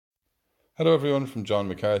Hello everyone from John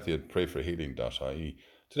McCarthy at prayforhealing.ie.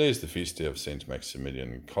 Today is the feast day of Saint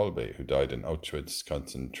Maximilian Kolbe, who died in Auschwitz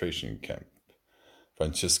concentration camp.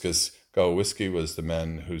 Franciscus Gawłowski was the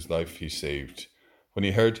man whose life he saved. When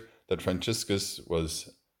he heard that Franciscus was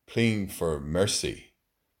pleading for mercy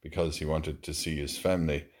because he wanted to see his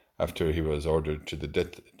family after he was ordered to the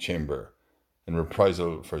death chamber in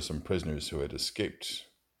reprisal for some prisoners who had escaped,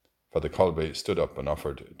 Father Kolbe stood up and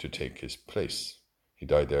offered to take his place. He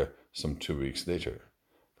died there some 2 weeks later.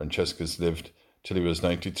 Franciscus lived till he was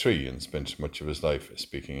 93 and spent much of his life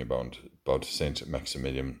speaking about Saint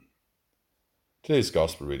Maximilian. Today's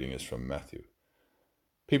Gospel reading is from Matthew.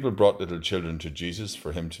 People brought little children to Jesus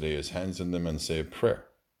for him to lay his hands on them and say a prayer.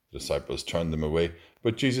 The disciples turned them away,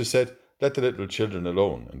 but Jesus said, "Let the little children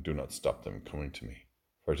alone, and do not stop them coming to me.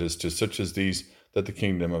 For it is to such as these that the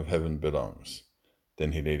kingdom of heaven belongs."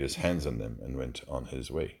 Then he laid his hands on them and went on his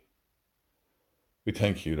way. We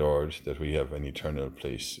thank you, Lord, that we have an eternal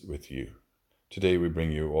place with you. Today we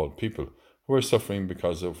bring you all people who are suffering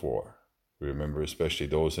because of war. We remember especially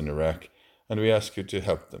those in Iraq, and we ask you to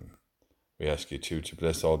help them. We ask you too to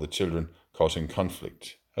bless all the children caught in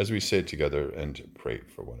conflict, as we say together and pray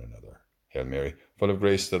for one another. Hail Mary, full of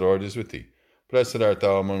grace, the Lord is with thee. Blessed art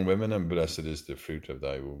thou among women, and blessed is the fruit of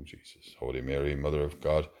thy womb, Jesus. Holy Mary, Mother of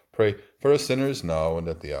God, pray for us sinners now and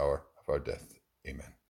at the hour of our death. Amen.